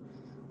fintech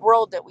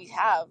world that we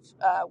have,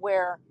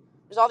 where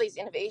there's all these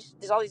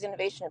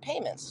innovation in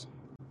payments.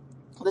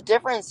 The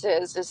difference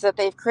is that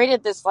they've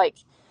created this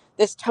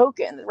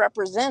token that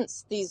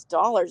represents these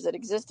dollars that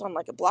exist on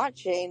like a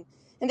blockchain,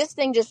 and this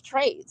thing just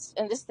trades,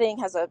 and this thing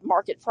has a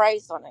market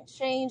price on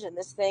exchange, and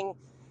this thing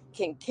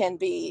can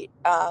be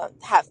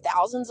have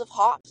thousands of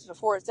hops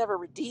before it's ever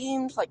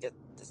redeemed, like a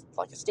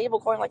stable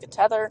coin, like a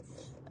Tether.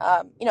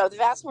 The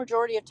vast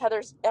majority of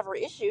Tethers ever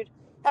issued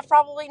have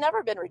probably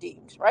never been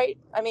redeemed, right?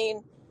 I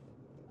mean,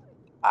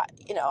 I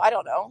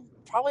don't know,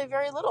 probably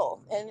very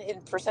little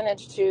in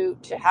percentage to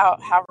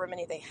however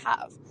many they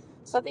have.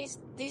 So these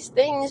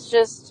things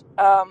just,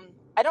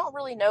 I don't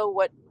really know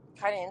what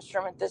kind of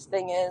instrument this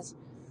thing is.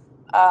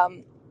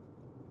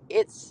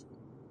 It's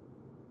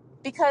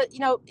because,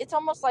 it's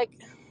almost like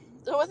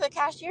with a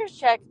cashier's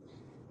check,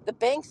 the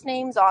bank's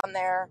name's on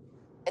there.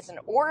 It's an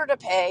order to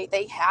pay.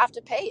 They have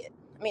to pay it.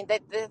 I mean, they're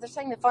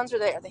saying the funds are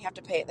there. They have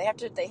to pay it.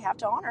 They have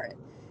to honor it,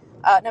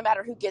 no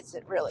matter who gets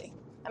it, really.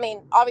 I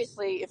mean,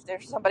 obviously, if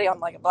there's somebody on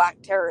like a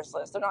black terrorist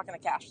list, they're not going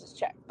to cash this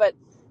check. But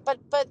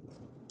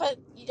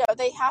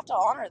they have to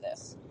honor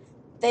this.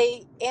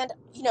 The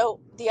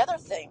other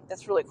thing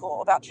that's really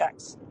cool about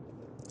checks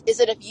is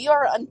that if you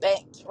are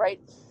unbanked, right,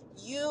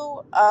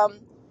 you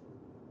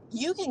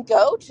can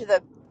go to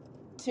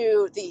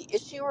the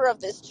issuer of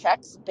this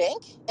check's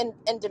bank and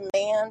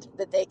demand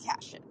that they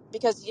cash it.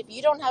 Because if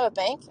you don't have a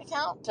bank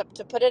account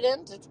to put it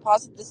in, to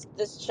deposit this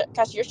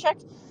cashier's check,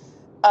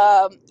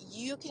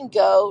 you can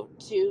go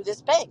to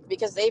this bank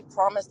because they've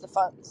promised the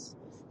funds.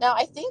 Now,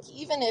 I think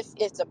even if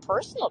it's a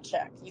personal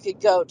check, you could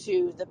go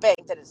to the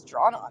bank that it's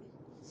drawn on.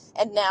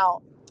 And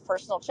now,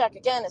 personal check,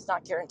 again, is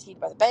not guaranteed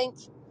by the bank.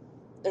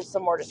 There's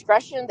some more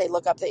discretion. They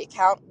look up the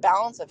account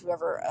balance of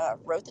whoever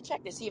wrote the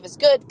check to see if it's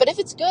good. But if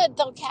it's good,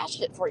 they'll cash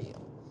it for you.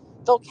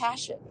 They'll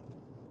cash it.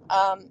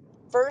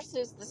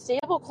 Versus the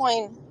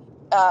stablecoin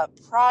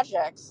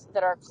projects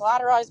that are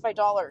collateralized by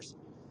dollars.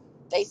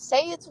 They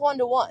say it's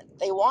 1-to-1.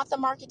 They want the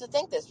market to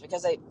think this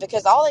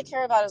because all they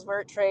care about is where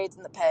it trades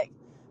in the peg.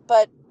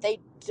 But they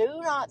do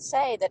not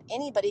say that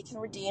anybody can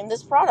redeem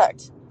this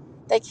product.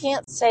 They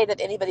can't say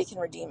that anybody can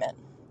redeem it.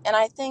 And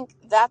I think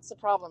that's the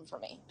problem for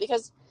me,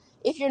 because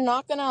if you're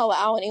not going to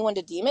allow anyone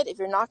to deem it, if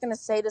you're not going to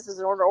say this is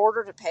an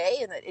order to pay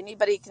and that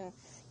anybody can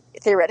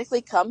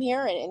theoretically come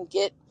here and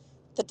get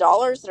the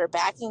dollars that are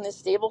backing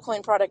this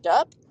stablecoin product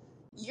up,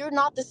 you're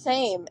not the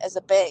same as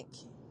a bank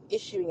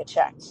issuing a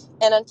check.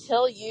 And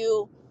until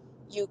you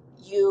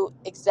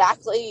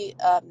exactly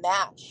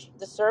match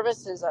the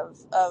services of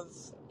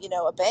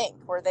a bank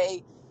where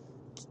they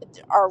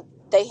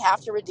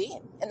have to redeem,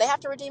 and they have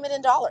to redeem it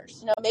in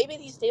dollars. Maybe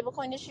these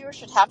stablecoin issuers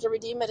should have to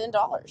redeem it in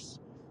dollars,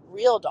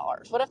 real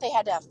dollars. What if they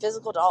had to have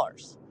physical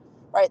dollars,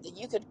 right? That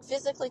you could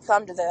physically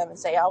come to them and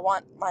say, I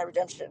want my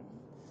redemption,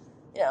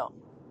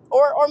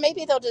 or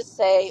maybe they'll just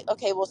say,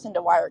 okay, we'll send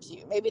a wire to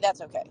you. Maybe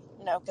that's okay,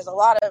 because a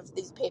lot of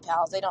these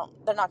PayPals,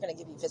 they're not going to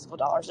give you physical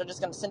dollars. They're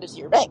just going to send it to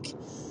your bank.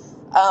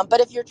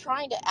 But if you're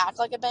trying to act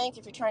like a bank,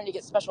 if you're trying to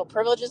get special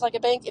privileges like a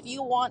bank, if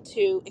you want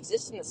to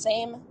exist in the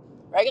same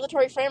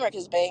regulatory framework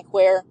as a bank,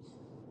 where,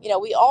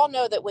 we all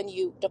know that when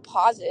you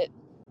deposit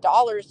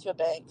dollars to a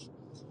bank,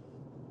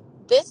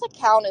 this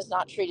account is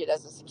not treated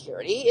as a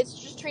security. It's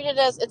just treated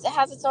as, it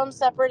has its own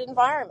separate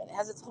environment. It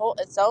has its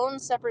own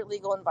separate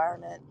legal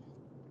environment.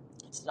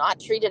 It's not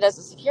treated as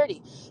a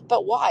security.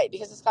 But why?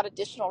 Because it's got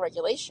additional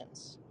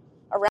regulations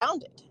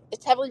around it.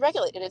 It's heavily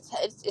regulated.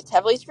 It's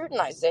heavily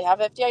scrutinized. They have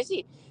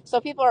FDIC. So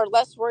people are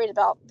less worried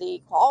about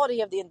the quality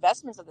of the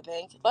investments of the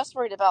bank, less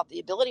worried about the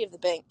ability of the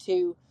bank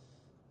to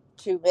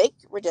make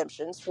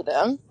redemptions for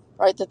them,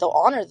 right? That they'll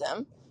honor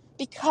them,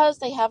 because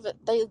they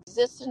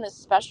exist in this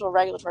special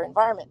regulatory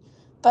environment.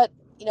 But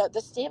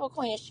the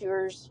stablecoin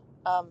issuers,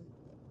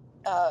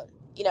 uh,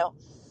 you know,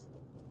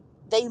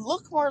 they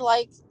look more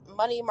like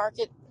money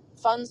market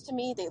funds to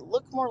me. They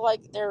look more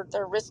like they're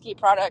risky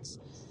products,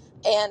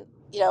 and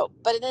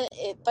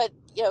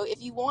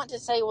if you want to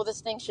say, well,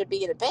 this thing should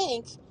be in a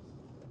bank,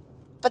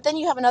 but then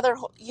you have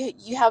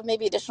you have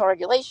maybe additional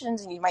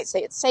regulations, and you might say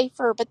it's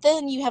safer, but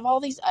then you have all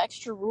these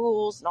extra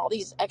rules and all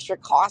these extra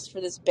costs for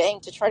this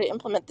bank to try to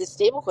implement this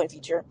stablecoin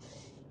feature.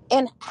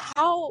 And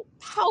how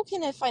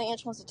can a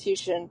financial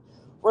institution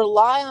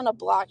rely on a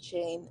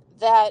blockchain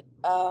that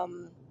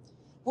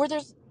where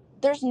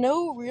there's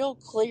no real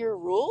clear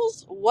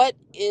rules what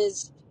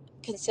is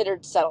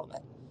considered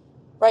settlement,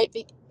 right?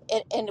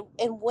 And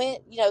when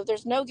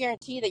there's no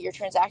guarantee that your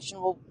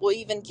transaction will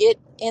even get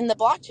in the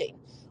blockchain,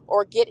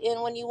 or get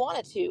in when you want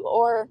it to,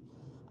 or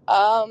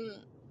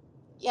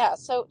yeah.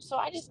 So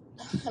I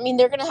mean,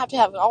 they're gonna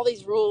have all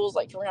these rules,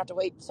 like we're gonna have to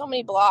wait so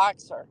many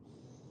blocks, or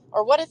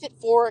what if it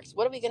forks?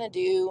 What are we going to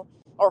do?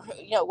 Or,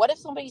 what if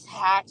somebody's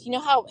hacked? You know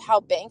how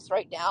banks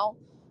right now,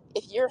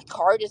 if your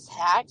card is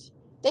hacked,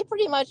 they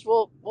pretty much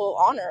will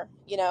honor,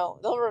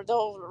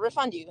 they'll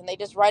refund you, and they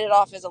just write it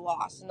off as a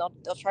loss, and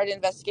they'll try to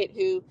investigate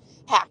who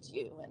hacked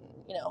you. And,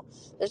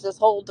 there's this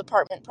whole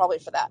department probably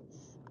for that.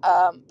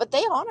 But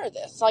they honor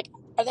this. Like,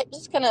 are they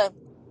just going to,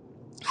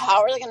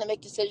 how are they going to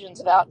make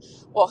decisions about,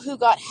 well, who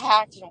got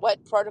hacked and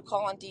what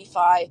protocol on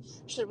DeFi?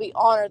 Should we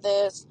honor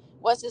this?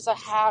 Was this a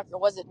hack, or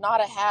was it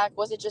not a hack?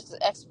 Was it just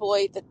an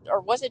exploit,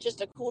 or was it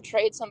just a cool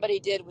trade somebody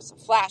did with some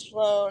flash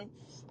loan?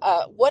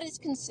 What is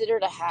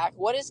considered a hack?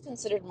 What is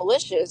considered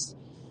malicious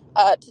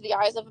to the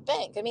eyes of a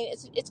bank? I mean,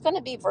 it's going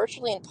to be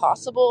virtually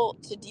impossible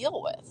to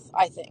deal with,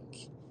 I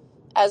think,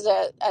 as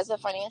a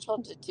financial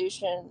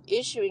institution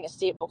issuing a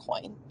stable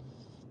coin.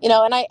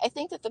 And I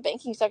think that the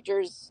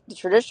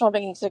traditional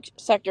banking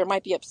sector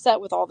might be upset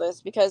with all this,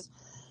 because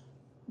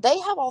they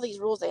have all these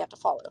rules they have to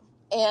follow.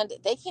 And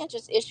they can't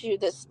just issue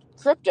this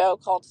crypto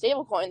called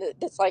stablecoin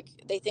that's like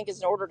they think is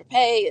an order to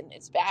pay and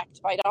it's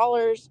backed by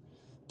dollars,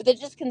 but they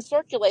just can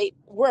circulate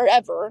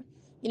wherever,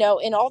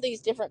 in all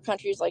these different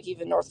countries, like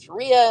even North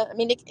Korea. I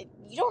mean,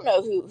 you don't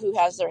know who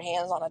has their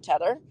hands on a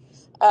tether.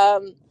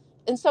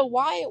 And so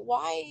why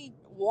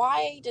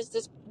does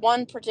this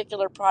one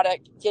particular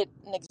product get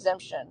an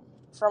exemption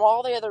from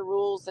all the other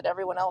rules that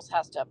everyone else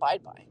has to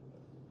abide by?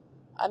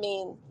 I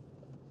mean,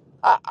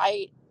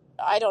 I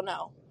don't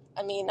know.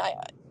 I mean,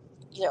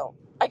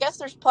 I guess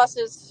there's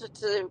pluses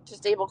to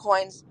stable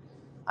coins.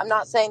 I'm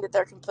not saying that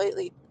they're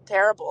completely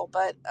terrible,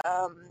 but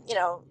it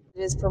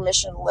is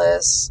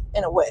permissionless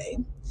in a way.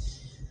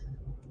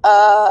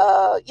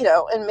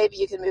 And maybe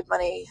you can move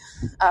money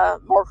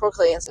more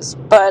quickly.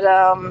 But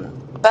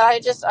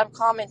I'm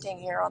commenting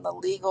here on the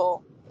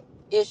legal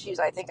issues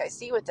I think I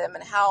see with them,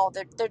 and how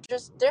they're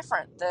just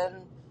different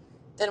than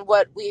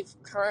what we've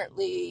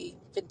currently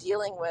been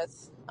dealing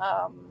with.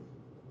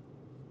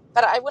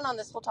 But I went on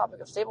this whole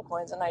topic of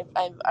stablecoins,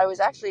 and I was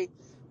actually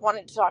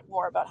wanting to talk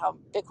more about how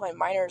Bitcoin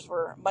miners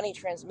were money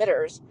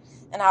transmitters,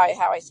 and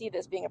how I see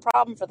this being a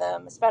problem for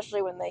them,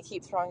 especially when they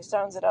keep throwing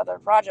stones at other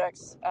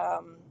projects.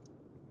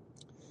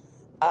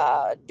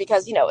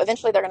 Because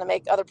eventually they're going to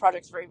make other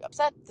projects very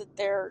upset that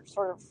they're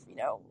sort of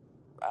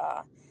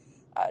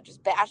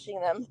just bashing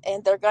them,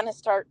 and they're going to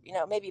start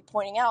maybe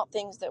pointing out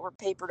things that were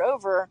papered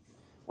over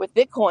with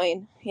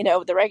Bitcoin,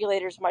 the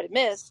regulators might have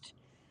missed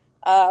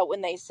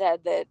when they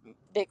said that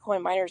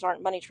Bitcoin miners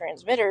aren't money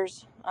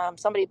transmitters.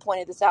 Somebody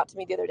pointed this out to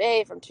me the other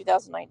day from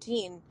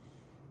 2019,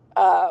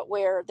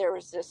 where there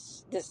was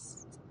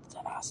this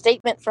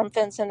statement from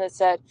FinCEN that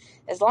said,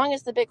 as long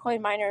as the Bitcoin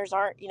miners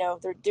aren't,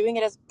 they're doing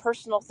it as a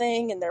personal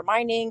thing and they're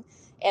mining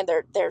and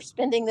they're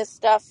spending this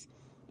stuff,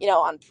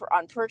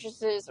 on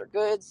purchases or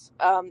goods,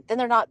 then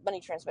they're not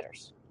money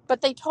transmitters.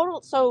 But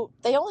so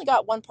they only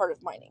got one part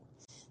of mining.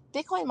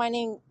 Bitcoin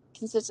mining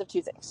consists of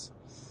two things.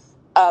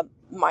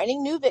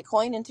 Mining new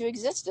Bitcoin into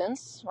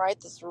existence,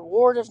 right? This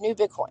reward of new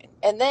Bitcoin.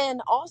 And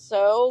then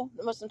also,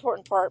 the most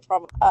important part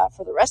probably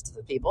for the rest of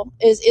the people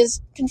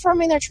is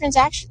confirming their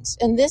transactions.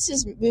 And this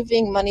is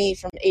moving money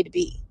from A to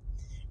B.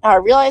 Now, I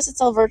realize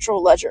it's a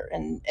virtual ledger,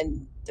 and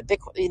the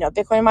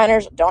Bitcoin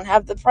miners don't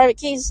have the private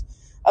keys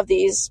of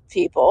these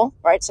people,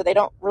 right? So they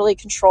don't really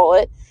control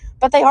it,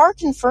 but they are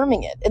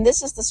confirming it. And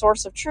this is the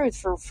source of truth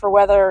for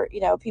whether,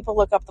 people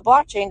look up the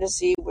blockchain to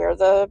see where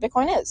the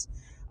Bitcoin is.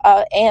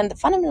 And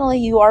fundamentally,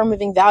 you are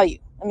moving value.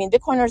 I mean,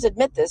 Bitcoiners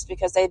admit this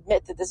because they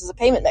admit that this is a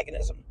payment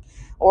mechanism,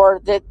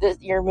 or that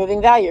you're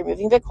moving value, you're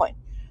moving Bitcoin.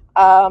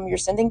 You're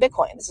sending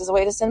Bitcoin. This is a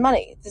way to send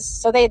money.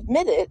 So they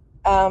admit it,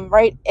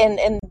 right?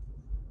 And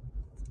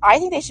I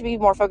think they should be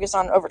more focused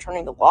on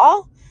overturning the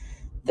law,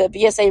 the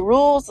BSA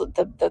rules,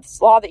 the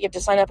law that you have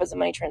to sign up as a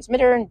money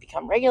transmitter and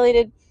become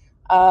regulated.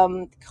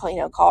 Call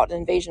it an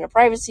invasion of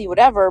privacy,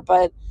 whatever.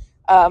 But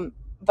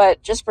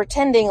just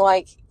pretending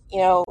like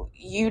your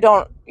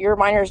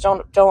miners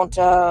don't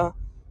have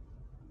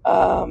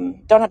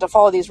to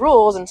follow these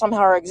rules and somehow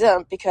are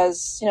exempt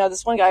because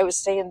this one guy was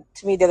saying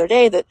to me the other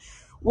day that,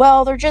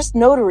 well, they're just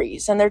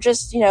notaries and they're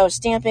just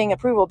stamping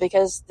approval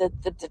because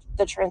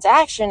the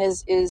transaction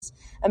is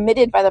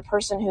emitted by the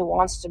person who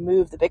wants to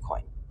move the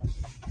Bitcoin.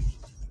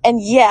 And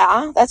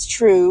yeah, that's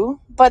true,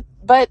 but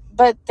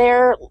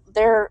they're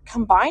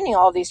combining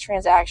all these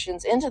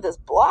transactions into this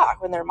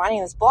block when they're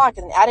mining this block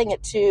and adding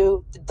it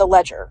to the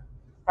ledger,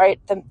 right?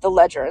 The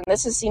ledger, and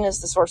this is seen as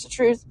the source of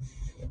truth,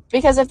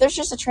 because if there's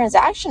just a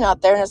transaction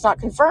out there and it's not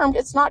confirmed,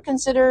 it's not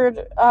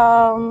considered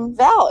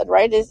valid,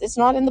 right? It's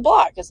not in the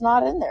block, it's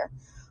not in there.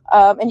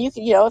 And you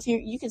could, if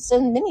you could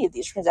send many of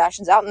these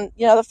transactions out, and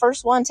the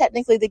first one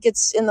technically that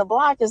gets in the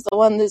block is the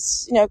one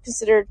that's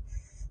considered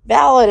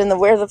valid and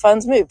where the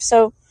funds move.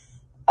 So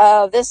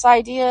this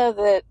idea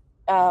that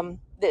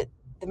that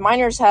the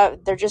miners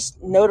they're just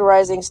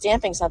notarizing,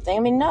 stamping something. I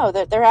mean, no,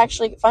 that they're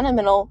actually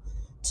fundamental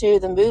to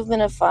the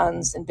movement of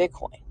funds in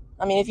Bitcoin.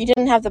 I mean, if you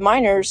didn't have the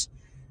miners,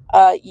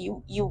 how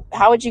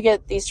would you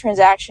get these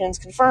transactions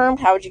confirmed?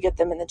 How would you get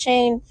them in the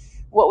chain?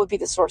 What would be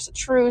the source of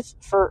truth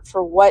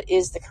for what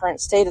is the current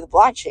state of the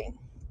blockchain?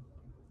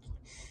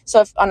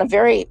 So if, on a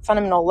very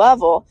fundamental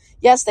level,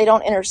 yes, they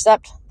don't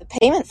intercept the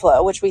payment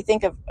flow, which we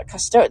think of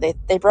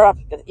they brought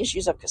up the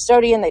issues of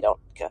custodian. They don't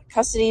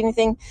custody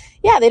anything.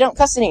 Yeah, they don't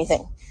custody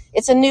anything.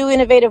 It's a new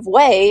innovative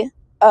way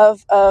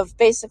of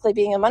basically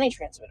being a money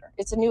transmitter.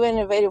 It's a new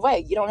innovative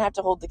way. You don't have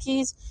to hold the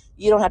keys.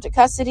 You don't have to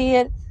custody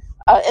it.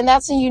 And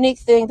that's a unique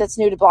thing that's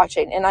new to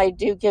blockchain. And I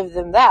do give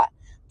them that.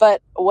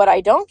 But what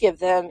I don't give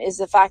them is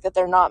the fact that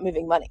they're not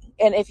moving money.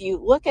 And if you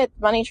look at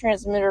money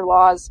transmitter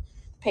laws,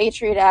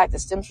 Patriot Act, that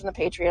stems from the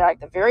Patriot Act,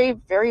 the very,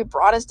 very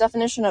broadest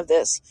definition of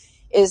this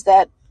is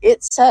that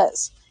it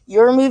says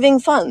you're moving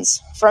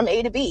funds from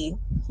A to B,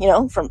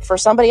 for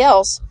somebody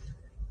else,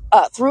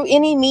 through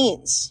any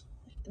means.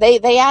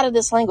 They added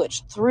this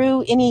language,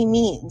 through any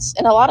means.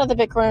 And a lot of the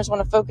Bitcoiners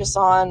want to focus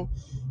on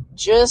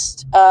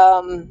just,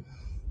 it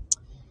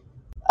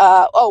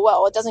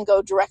doesn't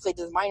go directly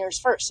to the miners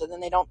first. So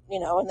then they don't,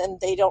 and then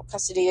they don't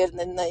custody it and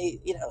then they,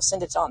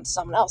 send it on to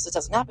someone else. It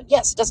doesn't happen.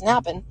 Yes, it doesn't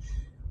happen.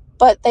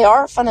 But they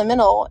are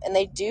fundamental, and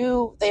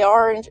they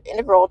are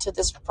integral to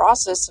this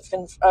process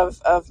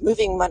of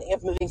moving money,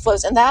 of moving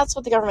flows. And that's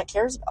what the government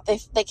cares about.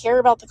 They care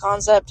about the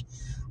concept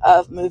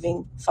of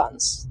moving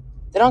funds.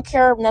 They don't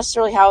care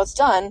necessarily how it's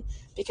done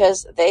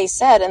because they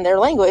said in their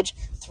language,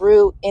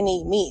 through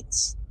any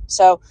means.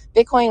 So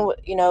Bitcoin,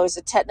 is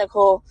a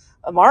technical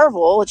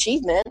marvel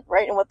achievement,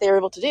 right, in what they were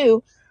able to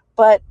do.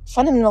 But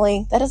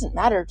fundamentally, that doesn't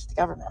matter to the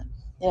government.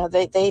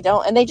 They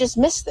don't, and they just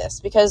missed this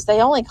because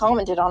they only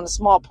commented on a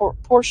small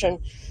portion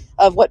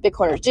of what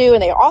Bitcoiners do.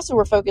 And they also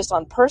were focused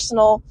on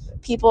personal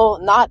people,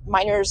 not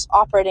miners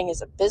operating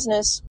as a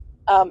business.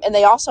 And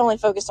they also only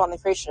focused on the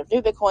creation of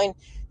new Bitcoin.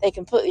 They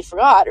completely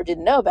forgot or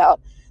didn't know about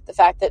the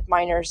fact that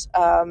miners,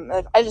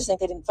 I just think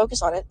they didn't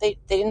focus on it. They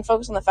didn't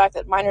focus on the fact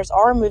that miners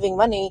are moving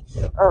money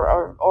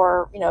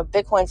or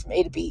Bitcoin from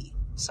A to B.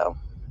 So,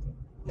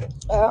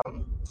 I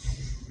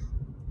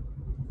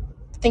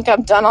think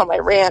I'm done on my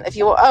rant.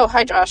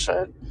 Hi Josh,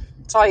 I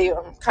saw you.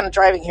 I'm kind of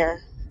driving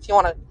here. If you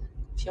want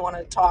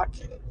to talk,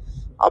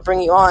 I'll bring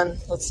you on.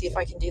 Let's see if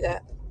I can do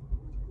that.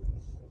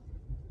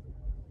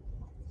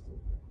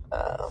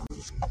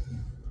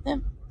 Yeah.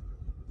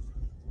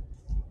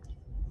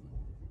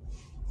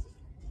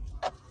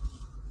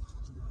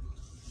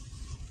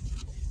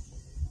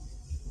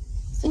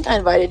 I think I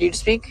invited you to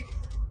speak.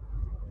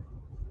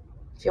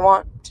 If you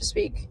want to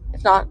speak,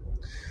 if not,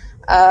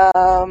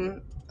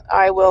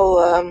 I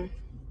will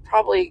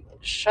probably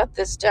shut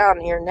this down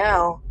here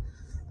now.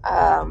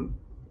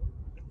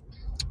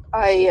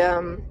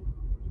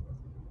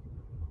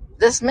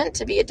 This meant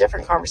to be a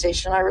different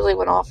conversation. I really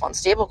went off on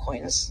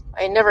stablecoins.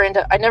 I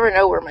never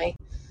know where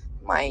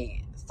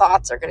my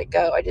thoughts are going to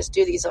go. I just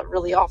do these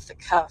really off the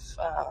cuff.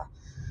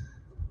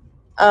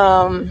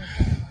 But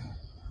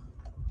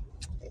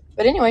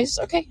anyways,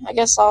 okay. I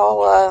guess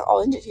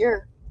I'll end it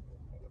here.